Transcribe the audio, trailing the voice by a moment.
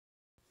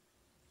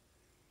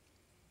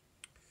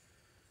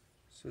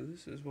So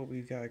this is what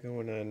we've got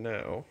going on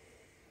now.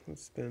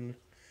 It's been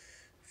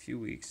a few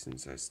weeks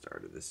since I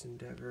started this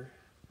endeavor,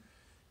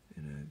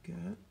 and I've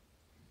got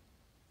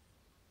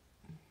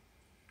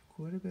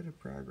quite a bit of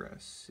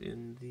progress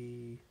in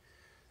the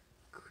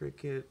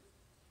cricket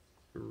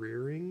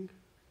rearing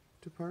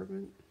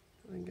department,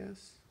 I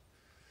guess.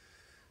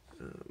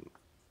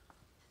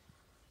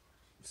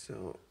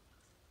 So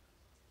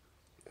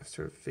I've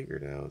sort of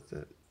figured out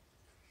that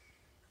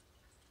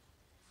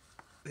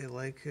they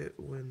like it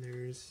when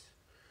there's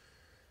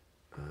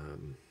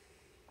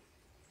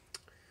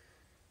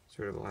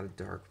sort of a lot of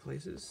dark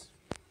places.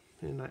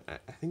 And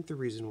I think the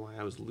reason why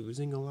I was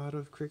losing a lot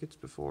of crickets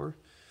before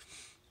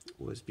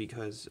was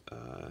because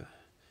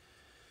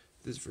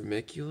this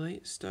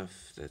vermiculite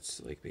stuff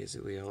that's like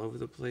basically all over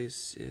the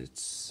place,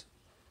 it's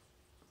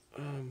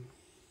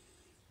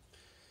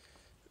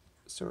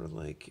sort of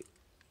like,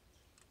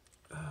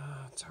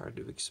 it's hard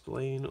to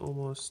explain,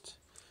 almost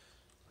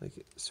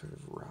like sort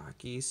of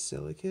rocky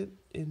silicate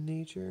in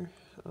nature.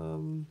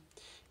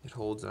 It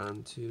holds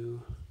on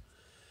to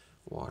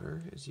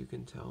water, as you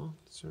can tell,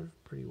 sort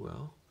of pretty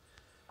well.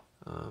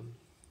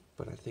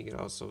 But I think it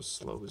also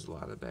slows a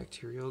lot of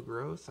bacterial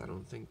growth. I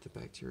don't think the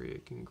bacteria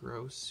can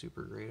grow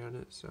super great on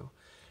it, so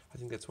I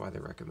think that's why they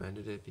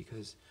recommended it,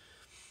 because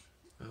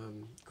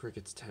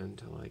crickets tend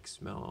to like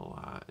smell a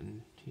lot,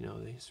 and you know,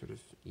 they sort of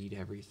eat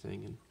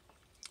everything.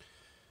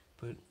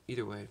 But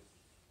either way,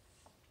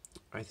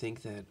 I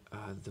think that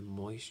the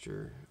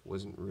moisture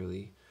wasn't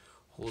really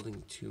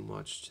holding too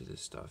much to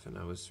this stuff, and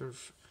I was sort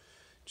of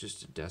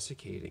just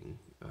desiccating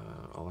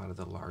a lot of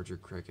the larger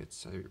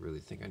crickets. I really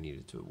think I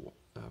needed to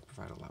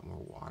provide a lot more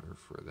water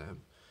for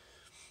them.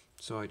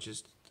 So I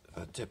just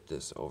tipped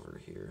this over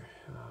here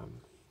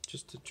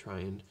just to try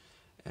and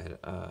add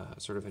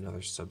sort of another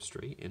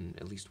substrate in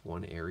at least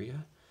one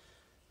area.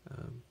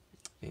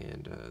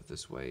 And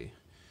this way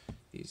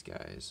these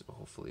guys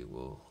hopefully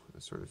will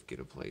sort of get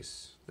a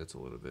place that's a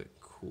little bit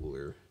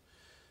cooler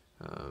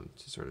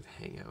to sort of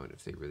hang out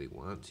if they really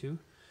want to.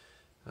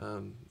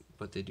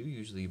 But they do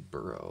usually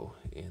burrow,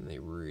 and they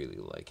really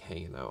like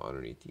hanging out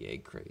underneath the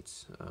egg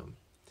crates.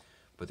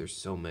 But there's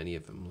so many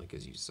of them, like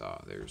as you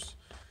saw, there's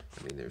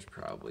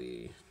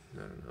probably, I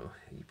don't know,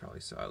 you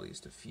probably saw at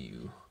least a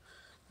few,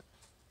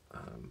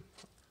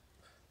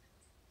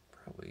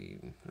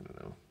 probably, I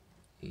don't know,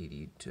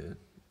 80 to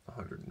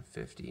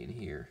 150 in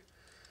here.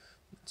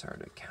 It's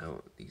hard to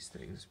count these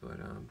things, but,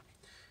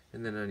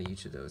 and then on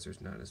each of those there's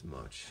not as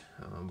much,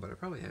 but I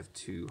probably have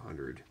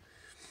 200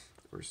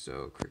 or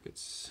so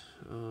crickets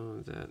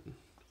that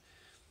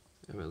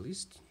I'm at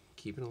least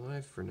keeping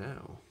alive for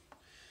now.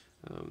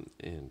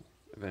 And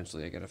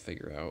eventually I gotta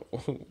figure out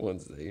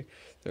once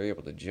they're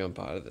able to jump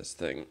out of this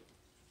thing.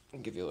 I'll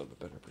give you a little bit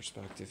better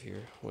perspective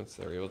here. Once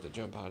they're able to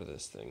jump out of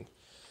this thing,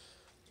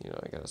 you know,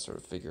 I gotta sort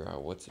of figure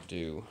out what to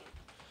do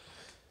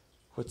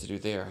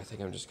there. I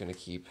think I'm just gonna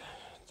keep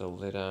the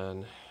lid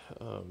on,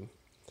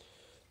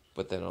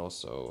 but then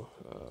also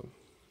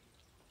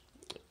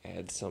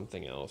add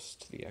something else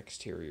to the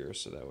exterior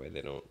so that way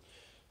they don't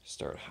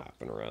start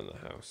hopping around the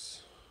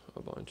house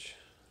a bunch.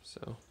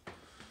 So,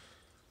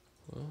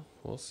 well,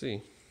 we'll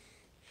see.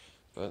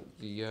 But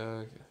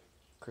the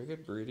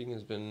cricket breeding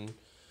has been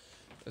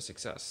a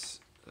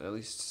success, at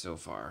least so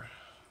far.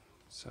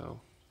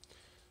 So,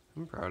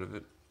 I'm proud of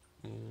it,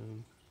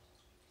 and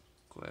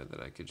glad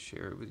that I could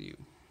share it with you.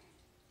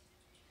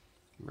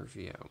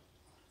 Murphy out.